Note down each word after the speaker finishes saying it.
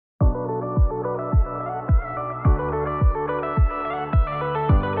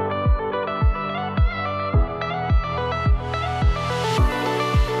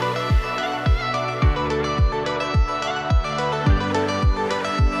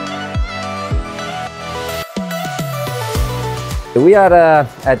We are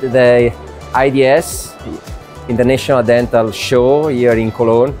at the IDS, International Dental Show here in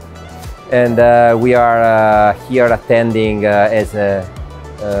Cologne, and we are here attending as a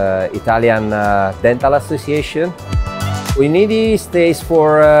Italian Dental Association. UNIDI stands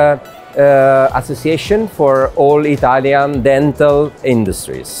for Association for all Italian dental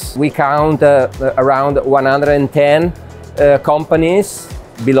industries. We count around 110 companies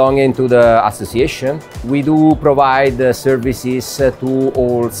belonging to the association. We do provide services to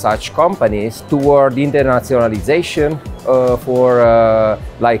all such companies toward internationalization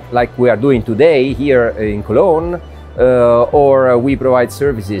like we are doing today here in Cologne, or we provide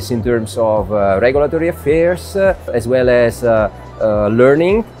services in terms of regulatory affairs as well as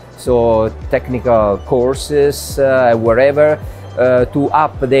learning, so technical courses wherever, to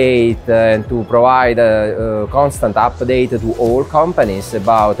update and to provide a constant update to all companies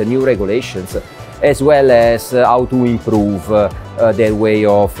about the new regulations, as well as how to improve their way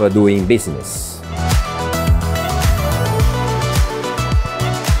of doing business.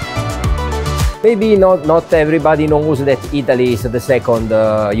 Maybe not everybody knows that Italy is the second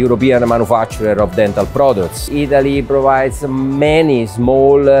European manufacturer of dental products. Italy provides many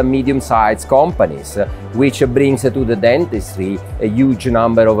small, medium-sized companies, which brings to the dentistry a huge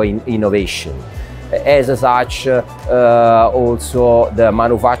number of innovation. As such, also the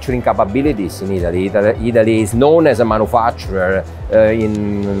manufacturing capabilities in Italy. Italy is known as a manufacturer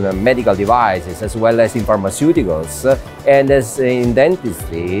in medical devices as well as in pharmaceuticals, and as in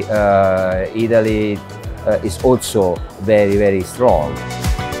dentistry, Italy is also very, very strong.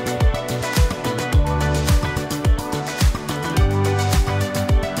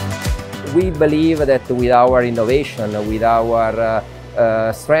 We believe that with our innovation, with our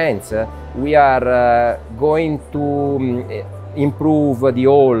strengths, we are going to improve the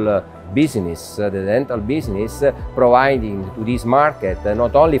whole business, the dental business, providing to this market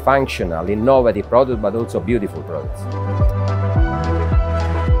not only functional, innovative products, but also beautiful products.